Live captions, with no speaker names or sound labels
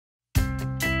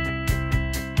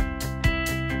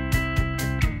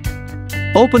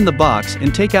Open the box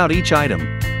and take out each item.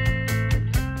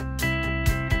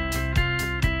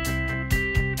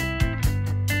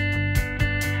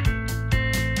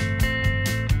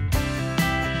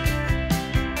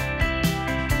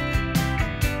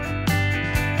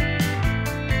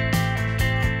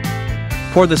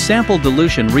 Pour the sample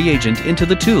dilution reagent into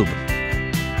the tube.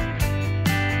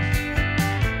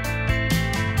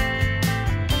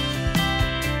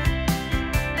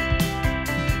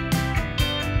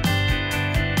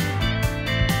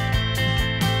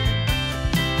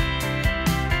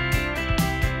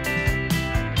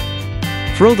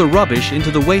 Throw the rubbish into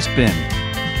the waste bin.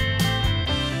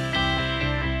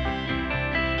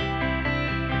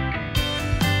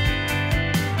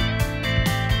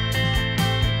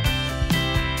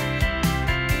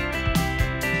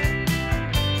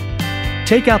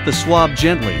 Take out the swab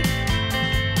gently.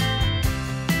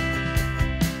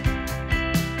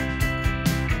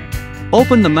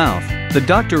 Open the mouth. The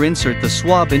doctor insert the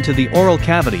swab into the oral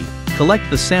cavity. Collect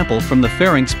the sample from the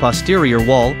pharynx posterior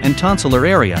wall and tonsillar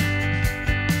area.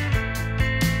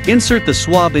 Insert the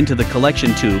swab into the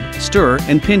collection tube, stir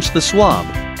and pinch the swab.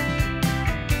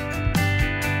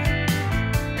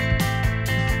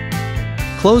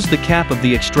 Close the cap of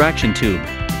the extraction tube.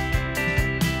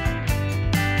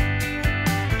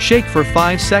 Shake for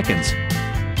 5 seconds.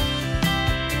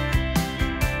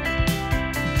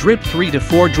 Drip 3 to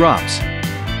 4 drops.